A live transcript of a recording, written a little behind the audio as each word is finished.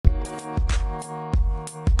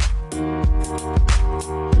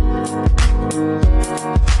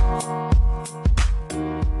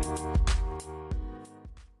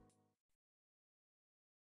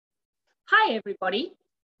Hi, everybody.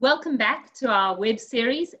 Welcome back to our web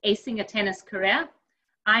series, Acing a Tennis Career.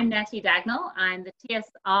 I'm Natalie Dagnall. I'm the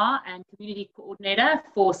TSR and Community Coordinator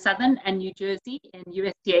for Southern and New Jersey in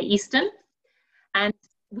USTA Eastern. And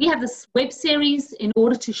we have this web series in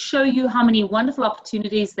order to show you how many wonderful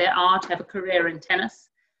opportunities there are to have a career in tennis.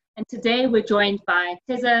 And today we're joined by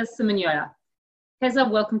Teza Simonyola. Teza,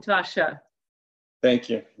 welcome to our show. Thank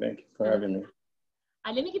you. Thank you for having me.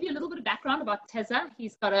 Let me give you a little bit of background about Teza.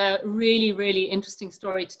 He's got a really interesting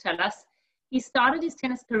story to tell us. He started his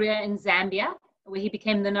tennis career in Zambia, where he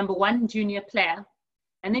became the #1 junior player.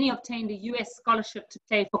 And then he obtained a US scholarship to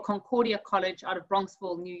play for Concordia College out of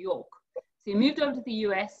Bronxville, New York. So he moved over to the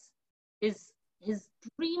US. His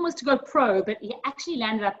dream was to go pro, but he actually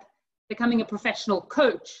landed up becoming a professional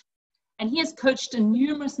coach. And he has coached a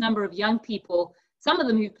numerous number of young people, some of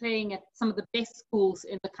them who are playing at some of the best schools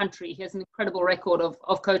in the country. He has an incredible record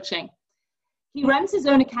of coaching. He runs his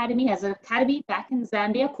own academy, has an academy back in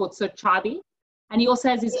Zambia called Sochabi, and he also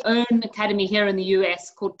has his own academy here in the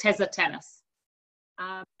US called Teza Tennis.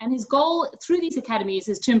 And his goal through these academies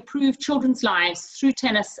is to improve children's lives through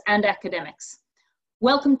tennis and academics.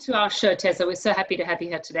 Welcome to our show, Teza. We're so happy to have you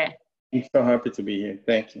here today. I'm so happy to be here.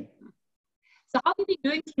 Thank you. So how have you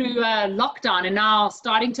been doing through lockdown and now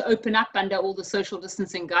starting to open up under all the social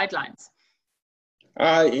distancing guidelines?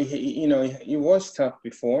 It was tough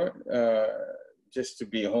before, just to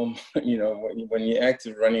be home. When you're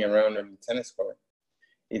active running around on the tennis court,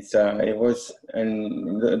 it was,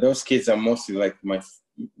 and those kids are mostly like my,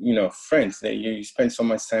 friends. You spend so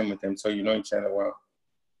much time with them, so you know each other well.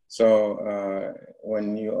 So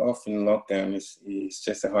when you're off in lockdown, it's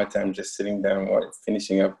just a hard time just sitting down while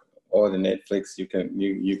finishing up all the Netflix you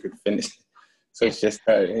could finish. So it's just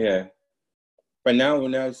yeah. But now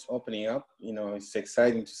it's opening up, it's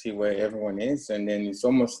exciting to see where everyone is, and then it's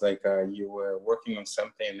almost like you were working on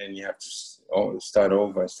something and then you have to start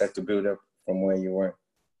over, start to build up from where you were.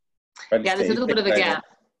 But yeah, there's a little bit of a gap.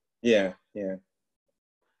 Yeah.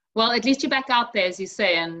 Well, at least you're back out there, as you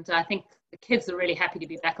say, and I think the kids are really happy to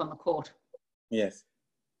be back on the court. Yes.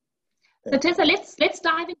 So Teza, let's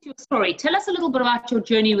dive into your story. Tell us a little bit about your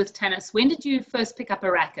journey with tennis. When did you first pick up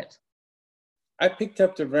a racket? I picked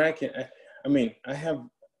up the racket.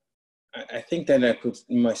 I think that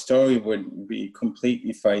my story would be complete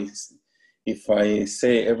if I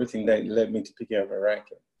say everything that led me to picking up a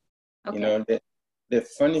racket. Okay. The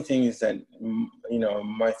funny thing is that,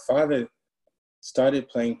 my father started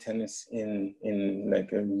playing tennis in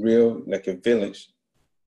a village.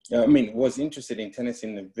 Was interested in tennis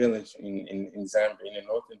in the village in Zambia, in the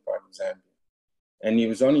northern part of Zambia. And he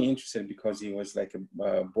was only interested because he was like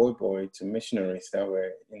a boy to missionaries that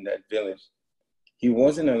were in that village. He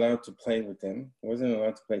wasn't allowed to play with them. He wasn't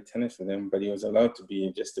allowed to play tennis with them, but he was allowed to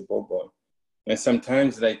be just a boy. And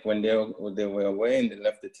sometimes, like when they were away and they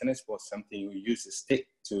left the tennis ball, something, he would use a stick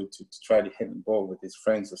to try to hit the ball with his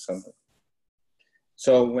friends or something.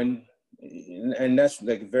 So and that's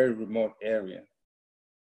like a very remote area.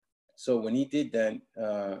 So when he did that,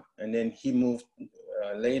 and then he moved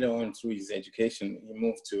later on through his education, he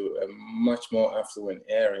moved to a much more affluent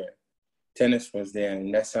area. Tennis was there,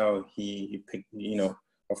 and that's how he picked,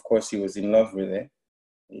 of course he was in love with it.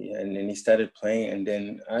 And then he started playing, and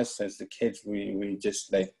then us as the kids, we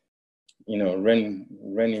just ran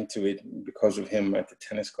into it because of him at the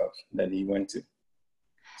tennis club that he went to.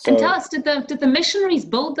 So, and tell us, did the missionaries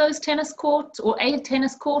build those tennis courts or a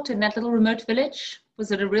tennis court in that little remote village?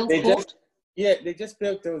 Was it a real court? They just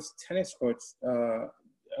built those tennis courts.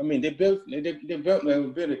 They built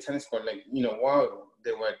a tennis court, while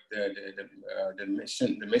they were the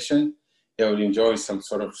mission. They would enjoy some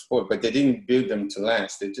sort of sport, but they didn't build them to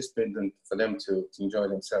last. They just built them for them to enjoy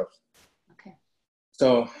themselves. Okay.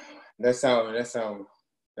 So that's how I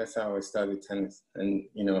started tennis, and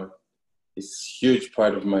it's a huge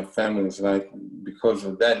part of my family's life because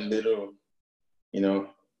of that little,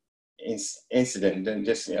 incident. Then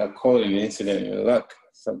I'll call it an incident, luck,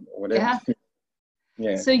 whatever.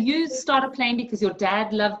 Yeah. So you started playing because your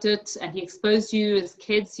dad loved it and he exposed you as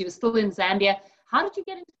kids. You were still in Zambia. How did you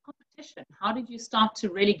get into competition? How did you start to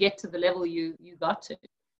really get to the level you got to?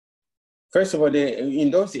 First of all, in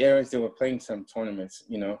those areas, they were playing some tournaments,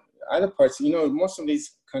 Other parts, most of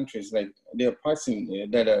these countries, like there are parts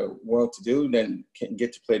that are well-to-do that can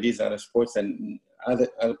get to play these other sports and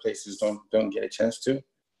other places don't get a chance to,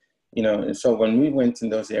 And so when we went in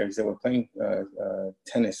those areas, they were playing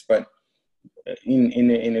tennis, but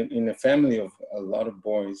in a family of a lot of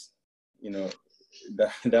boys,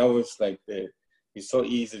 that was like it's so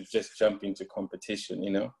easy to just jump into competition,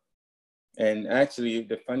 And actually,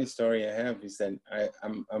 the funny story I have is that I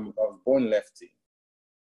was born lefty.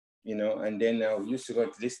 you know, and then I used to go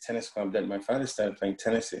to this tennis club that my father started playing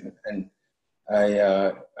tennis in, and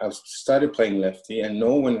I started playing lefty, and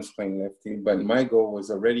no one was playing lefty, but my goal was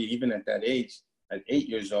already, even at that age, at 8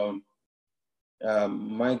 years old,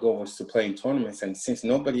 my goal was to play in tournaments, and since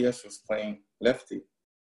nobody else was playing lefty,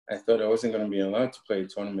 I thought I wasn't going to be allowed to play a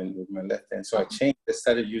tournament with my left hand, so I changed. I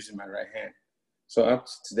started using my right hand. So up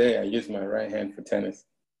to today, I use my right hand for tennis.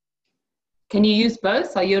 Can you use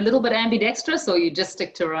both? Are you a little bit ambidextrous, or you just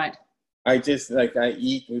stick to right? I just, like, I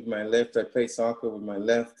eat with my left. I play soccer with my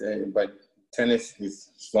left, but tennis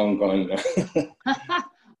is long gone now.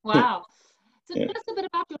 Wow. So tell us a bit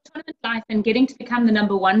about your tournament life and getting to become the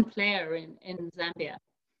 #1 player in Zambia.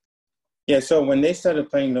 Yeah, so when they started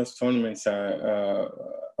playing those tournaments,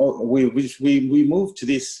 we moved to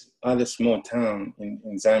this other small town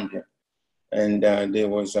in Zambia, and there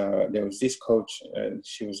was this coach.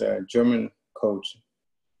 She was a German coach.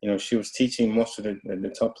 You know, she was teaching most of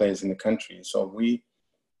the top players in the country. So we,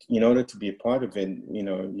 in order to be a part of it, you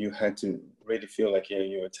know, you had to really feel like, yeah,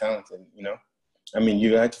 you were talented. You know, I mean,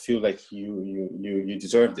 you had to feel like you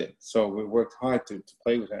deserved it. So we worked hard to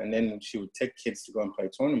play with her, and then she would take kids to go and play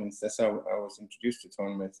tournaments. That's how I was introduced to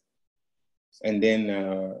tournaments. And then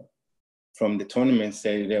from the tournaments,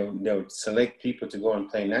 they'll select people to go and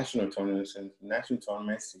play national tournaments, and national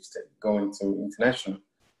tournaments instead going to international.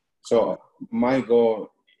 So my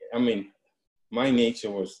goal, I mean, my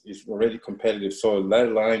nature is already competitive, so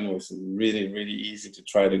that line was really, really easy to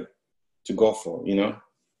try to go for, you know.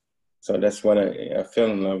 So that's what I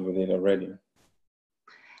fell in love with it already.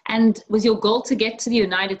 And was your goal to get to the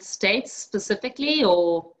United States specifically,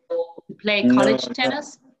 or play college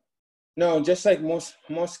tennis? No, just like most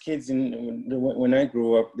kids when I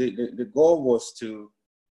grew up, the goal was to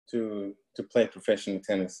play professional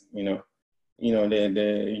tennis. You know,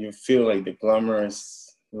 you feel like the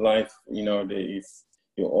glamorous life. You know,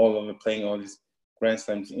 you're all over playing all these Grand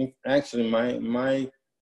Slams. Actually,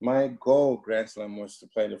 my goal Grand Slam was to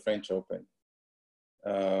play the French Open.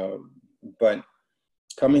 But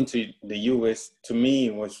coming to the US, to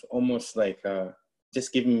me, was almost like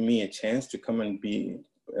just giving me a chance to come and be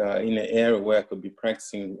in an area where I could be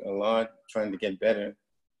practicing a lot, trying to get better.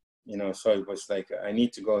 You know, so it was like, I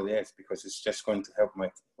need to go there because it's just going to help my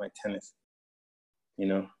tennis, you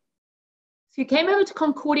know. So you came over to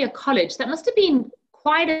Concordia College. That must have been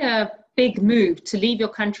quite a big move to leave your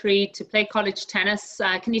country to play college tennis.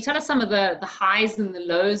 Can you tell us some of the highs and the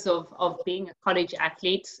lows of being a college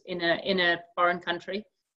athlete in a foreign country?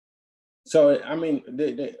 So, I mean,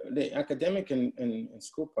 the academic and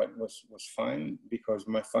school part was fine because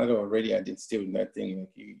my father already had instilled that thing. Like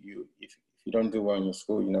if you don't do well in your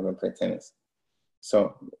school, you're not going to play tennis.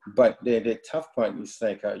 So, but the tough part is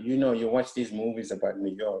like, you know, you watch these movies about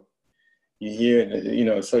New York, you hear, you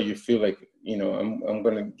know, so you feel like, you know, I'm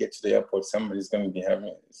going to get to the airport, somebody's going to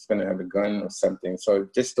have a gun or something. So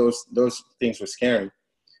just those things were scary.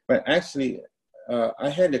 But actually, I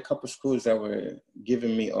had a couple schools that were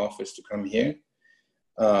giving me offers to come here.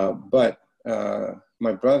 But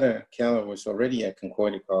my brother, Keller, was already at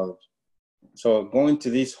Concordia College. So going to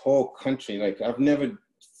this whole country, like I've never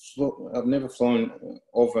flown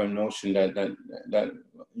over an ocean that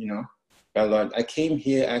you know, a lot. I came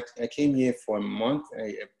here for a month.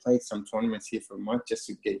 I played some tournaments here for a month just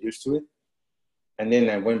to get used to it. And then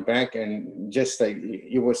I went back, and just like,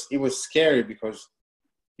 it was scary because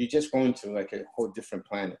you're just going to like a whole different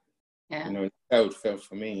planet. Yeah. You know, that's how it felt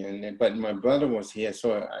for me. But my brother was here,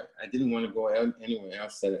 so I didn't want to go anywhere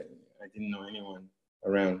else that I didn't know anyone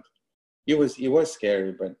around. It was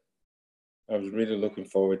scary, but I was really looking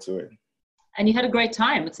forward to it. And you had a great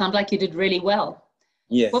time. It sounds like you did really well.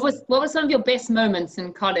 Yes. What were some of your best moments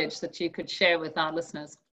in college that you could share with our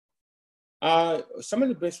listeners? Some of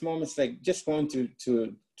the best moments, like just going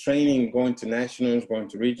to training, going to nationals, going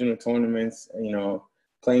to regional tournaments, you know,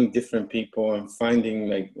 playing different people and finding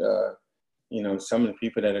like, you know, some of the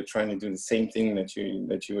people that are trying to do the same thing that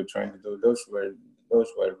you were trying to do. Those were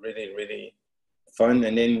really, really fun.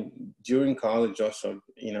 And then during college also,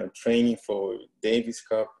 you know, training for Davis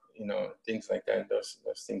Cup, you know, things like that. Those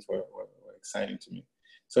things were exciting to me.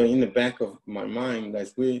 So in the back of my mind,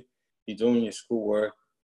 as you're doing your schoolwork,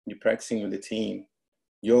 you're practicing with the team,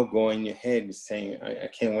 you're going, your head is saying, I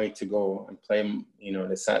can't wait to go and play, you know,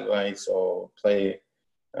 the satellites or play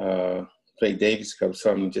Davis Cup. So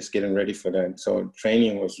I'm just getting ready for that. So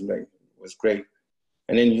training was great.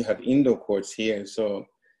 And then you have indoor courts here. So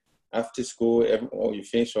after school, you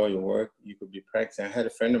finish all your work, you could be practicing. I had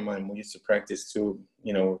a friend of mine who used to practice too,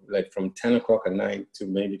 you know, like from 10 o'clock at night to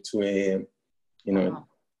maybe 2 a.m., you know. Wow.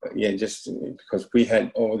 Yeah, just because we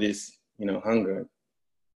had all this, you know, hunger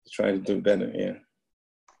to try to do better, yeah.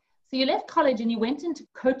 So you left college and you went into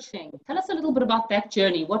coaching. Tell us a little bit about that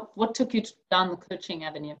journey. What took you down the coaching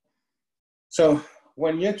avenue? So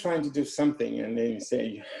when you're trying to do something and then you say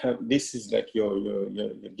you have, this is like your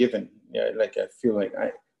given. Yeah, like I feel like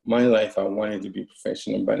my life I wanted to be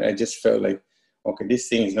professional, but I just felt like, okay, this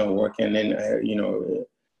thing is not working. And then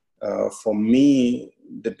for me,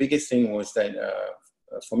 the biggest thing was that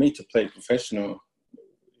for me to play professional,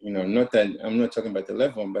 not that I'm not talking about the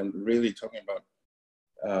level, but really talking about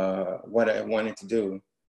what I wanted to do.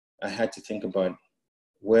 I had to think about,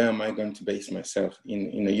 where am I going to base myself?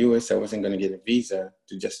 In the US, I wasn't going to get a visa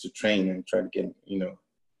to train and try to get,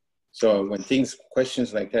 So when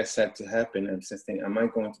questions like that started to happen, I'm just thinking, am I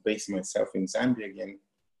going to base myself in Zambia again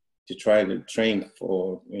to try to train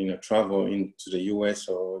for, travel into the US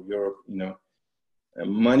or Europe,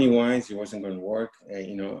 money-wise, it wasn't going to work,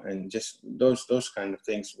 and just those kind of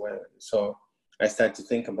things. So I started to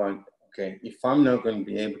think about, okay, if I'm not going to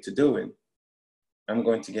be able to do it, I'm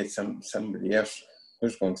going to get somebody else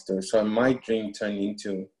who's going to do it. So my dream turned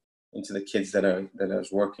into the kids that I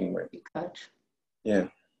was working with. Coach. Yeah.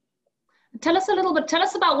 Tell us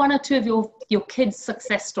about one or two of your kids'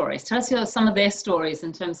 success stories. Tell us some of their stories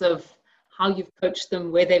in terms of how you've coached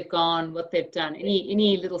them, where they've gone, what they've done.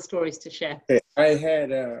 Any little stories to share? Okay. I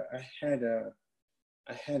had a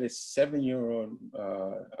 7-year-old.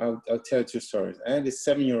 I'll tell 2 stories. I had a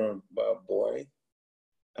 7-year-old boy.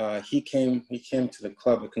 He came to the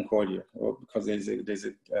club at Concordia, because there's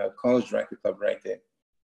a college rugby club right there.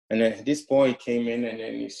 And then this boy came in, and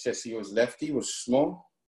then he says he was lefty. He was small.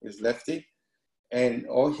 He was lefty, and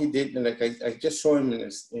all he did, like I just saw him in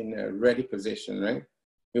a ready position, right?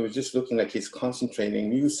 He was just looking like he's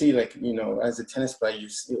concentrating. You see, like, as a tennis player, you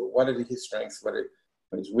see what are his strengths, what are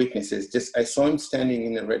his weaknesses. Just I saw him standing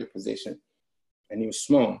in a ready position, and he was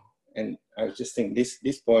small, and I was just thinking, this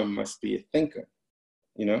boy must be a thinker.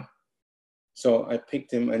 So I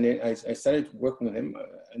picked him, and then I started working with him.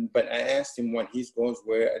 But I asked him what his goals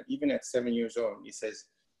were. And even at 7 years old, he says,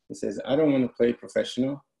 I don't want to play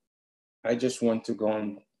professional. I just want to go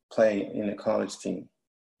and play in a college team,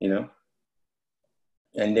 And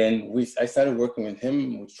then I started working with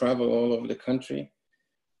him. We traveled all over the country,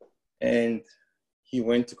 and he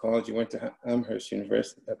went to college. He went to Amherst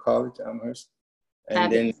University, College Amherst,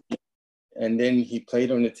 and then he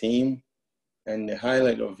played on the team. And the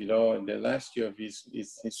highlight of it all, the last year of his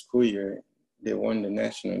school year, they won the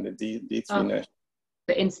national, the D3 national.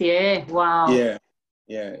 The NCAA, wow.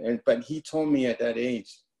 Yeah. But he told me at that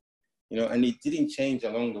age, and he didn't change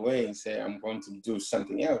along the way and say, I'm going to do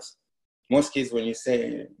something else. Most kids, when you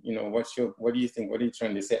say, what do you think? What are you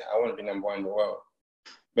trying to say? I want to be number 1 in the world.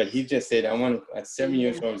 But he just said, at 7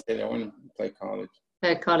 years old, he said, I want to play college.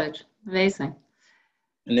 Play college. Amazing.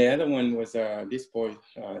 And the other one was this boy,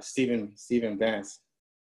 Stephen Bass.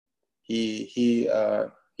 He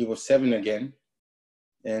was 7 again,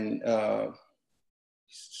 and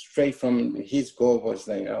straight from his goal was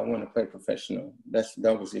like, I want to play professional.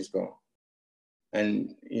 That was his goal.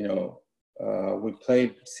 And we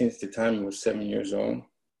played since the time he was 7 years old.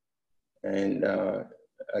 And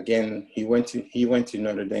again, he went to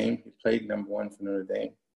Notre Dame. He played number 1 for Notre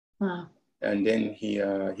Dame. Wow. And then he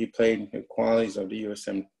played the qualies of the US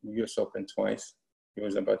Open twice. He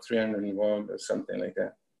was about 300 involved or something like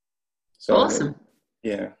that. So awesome.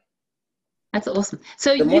 Yeah. That's awesome.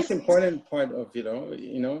 So the most important part of it all, is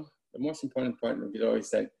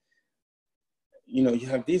that, you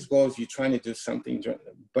have these goals, you're trying to do something,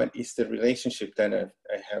 but it's the relationship that I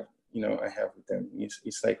have with them.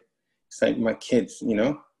 It's like my kids,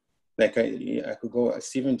 Like I could go,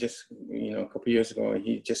 Stephen just, a couple of years ago,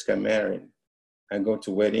 he just got married. I go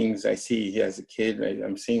to weddings, I see he has a kid,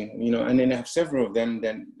 I'm seeing, and then I have several of them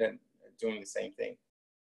that are doing the same thing,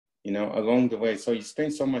 along the way. So you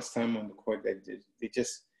spend so much time on the court that they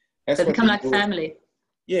just, they become like family.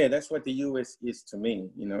 Yeah, that's what the US is to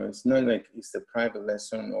me. It's not like it's a private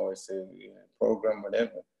lesson or it's a program,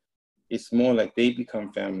 whatever. It's more like they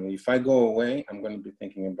become family. If I go away, I'm going to be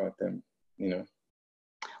thinking about them,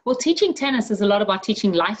 Well, teaching tennis is a lot about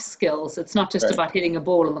teaching life skills. It's not just about hitting a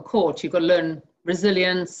ball on the court. You've got to learn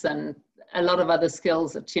resilience and a lot of other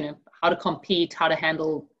skills that, how to compete, how to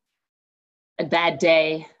handle a bad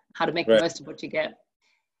day, how to make the most of what you get.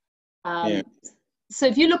 So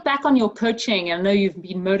if you look back on your coaching, I know you've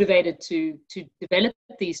been motivated to develop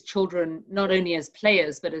these children, not only as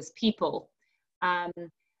players, but as people.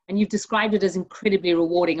 And you've described it as incredibly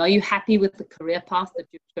rewarding. Are you happy with the career path that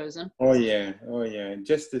you've chosen? Oh yeah.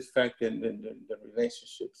 Just the fact that the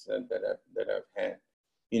relationships that I've had.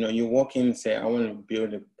 You walk in and say, I want to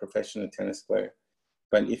build a professional tennis player.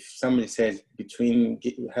 But if somebody says between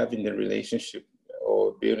having the relationship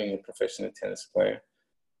or building a professional tennis player,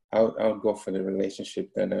 I'll go for the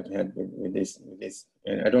relationship that I've had with this.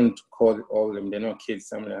 And I don't call all of them, they're not kids.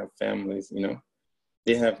 Some of them have families, you know.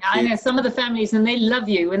 They have kids. I know some of the families, and they love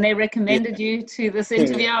you. When they recommended you to this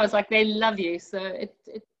interview, I was like, they love you. So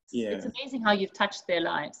it's amazing how you've touched their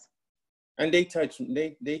lives. And they touch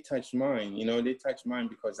mine, you know, they touch mine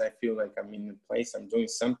because I feel like I'm in a place, I'm doing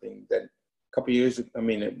something that a couple of years, I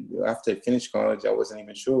mean, after I finished college, I wasn't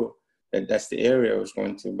even sure that that's the area I was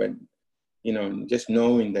going to, but, you know, just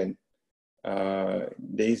knowing that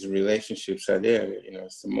these relationships are there, you know,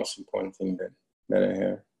 it's the most important thing that I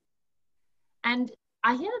have. And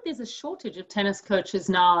I hear that there's a shortage of tennis coaches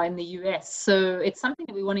now in the US. So it's something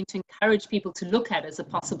that we're wanting to encourage people to look at as a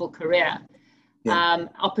possible career. Yeah.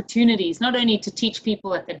 Opportunities, not only to teach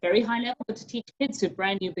people at the very high level, but to teach kids who are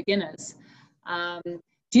brand new beginners.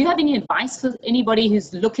 Do you have any advice for anybody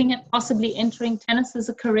who's looking at possibly entering tennis as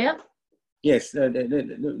a career? Yes,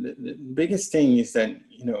 the biggest thing is that,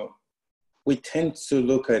 you know, we tend to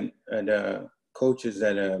look at coaches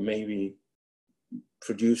that are maybe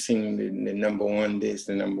producing the number one this,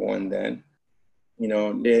 the number one that. You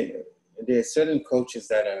know, there are certain coaches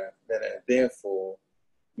that are there for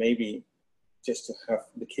maybe just to have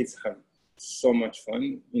the kids have so much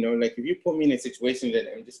fun. You know, like if you put me in a situation that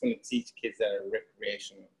I'm just going to teach kids that are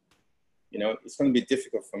recreational, you know, it's going to be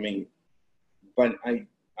difficult for me. But I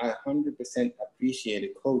 100% appreciate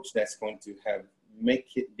a coach that's going to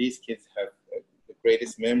these kids have the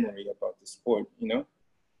greatest memory about the sport, you know?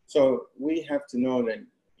 So we have to know that,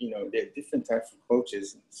 you know, there are different types of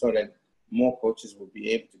coaches so that more coaches will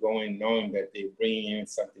be able to go in knowing that they're bringing in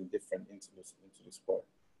something different into the sport.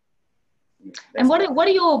 And what are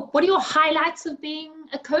your highlights of being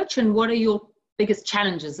a coach, and what are your biggest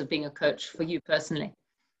challenges of being a coach for you personally?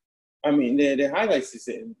 I mean, the highlights is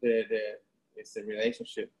the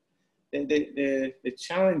relationship. The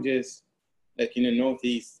challenges, like in the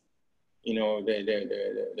Northeast, you know,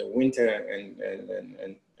 the winter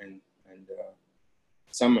and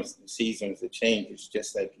summer seasons, the change is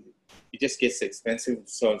just like it just gets expensive.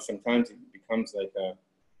 So sometimes it becomes like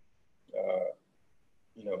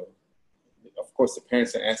you know. Of course, the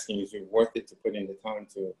parents are asking you, is it worth it to put in the time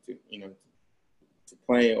to you know, to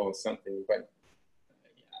play or something? But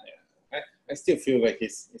I still feel like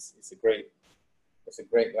it's a great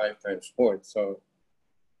lifetime sport. So,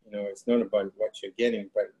 you know, it's not about what you're getting,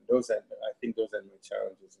 but I think those are my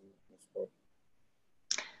challenges in the sport.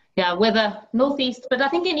 Yeah, we're Northeast, but I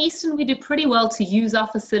think in Eastern we do pretty well to use our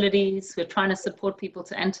facilities. We're trying to support people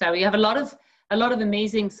to enter. We have a lot of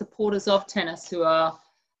amazing supporters of tennis who are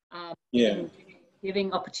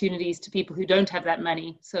giving opportunities to people who don't have that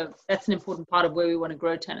money. So that's an important part of where we want to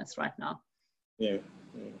grow tennis right now. Yeah.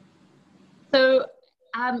 So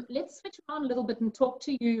let's switch around a little bit and talk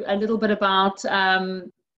to you a little bit about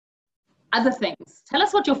other things. Tell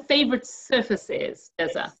us what your favorite surface is,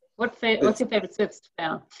 Teza. What's your favorite surface to play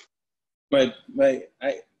on?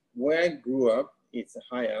 Where I grew up, it's a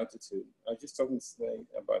high altitude. I was just talking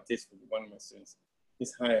about this with one of my students.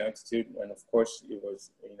 It's high altitude, and of course it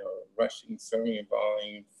was, you know, rushing, serving and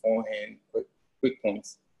volleying, forehand, quick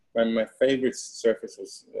points. But my favorite surface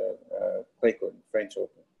was clay court, French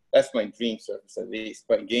Open. That's my dream surface, at least.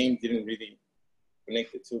 But game didn't really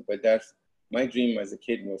connect the two. But that's my dream as a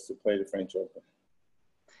kid, was to play the French Open.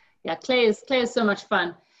 Yeah, clay is so much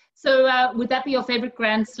fun. So would that be your favorite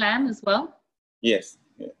Grand Slam as well? Yes.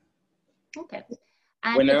 Yeah. Okay.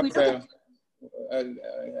 And I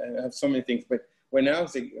have so many things, but when I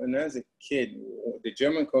was a kid, the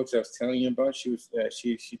German coach I was telling you about, she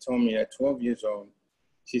told me at 12 years old,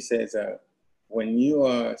 she says, when you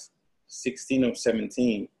are 16 or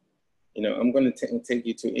 17, you know, I'm going to take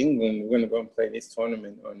you to England. We're going to go and play this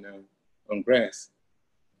tournament on grass,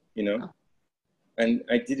 you know. Oh. And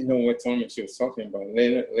I didn't know what tournament she was talking about.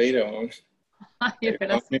 Later on, she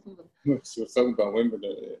was talking about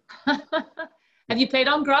Wimbledon. Have you played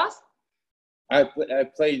on grass? I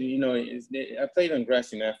played, you know, I played on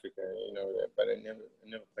grass in Africa, you know, but I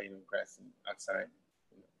never played on grass outside.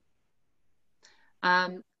 You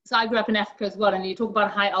know. So I grew up in Africa as well, and you talk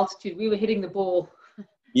about high altitude. We were hitting the ball.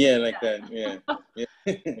 Yeah, like that. Yeah.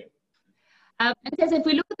 And Teza, if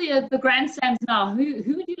we look at the Grand Slams now,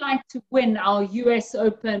 who would you like to win our US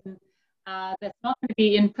Open? That's not going to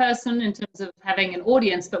be in person in terms of having an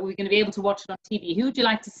audience, but we're going to be able to watch it on TV. Who would you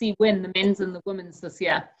like to see win the men's and the women's this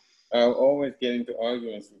year? I always get into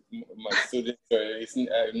arguments with my students.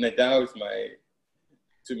 Nadal is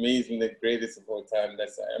to me, is the greatest of all time.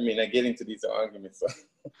 I get into these arguments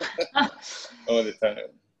all the time.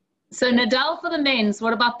 So Nadal for the men's.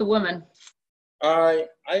 What about the women? I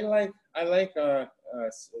like of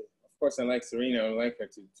course, I like Serena. I would like her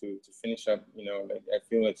to finish up. You know, like I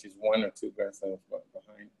feel like she's 1 or 2 Grand Slams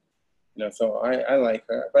behind. You know, so I like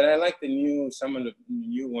her, but I like some of the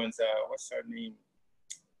new ones. What's her name?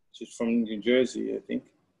 She's from New Jersey, I think.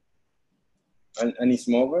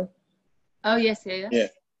 Anisimova. Oh yes, yeah. Yeah,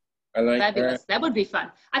 I like Fabulous. her. That would be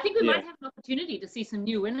fun. I think we Yeah. might have an opportunity to see some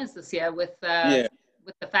new winners this year with Yeah.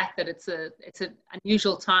 with the fact that it's an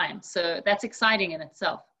unusual time. So that's exciting in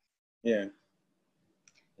itself. Yeah.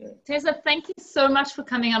 Teza, thank you so much for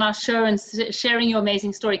coming on our show and sharing your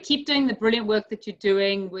amazing story. Keep doing the brilliant work that you're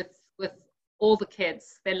doing with all the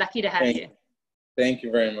kids. They're lucky to have you. Thank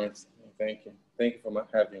you very much. Thank you. Thank you for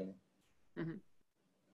having me. Mm-hmm.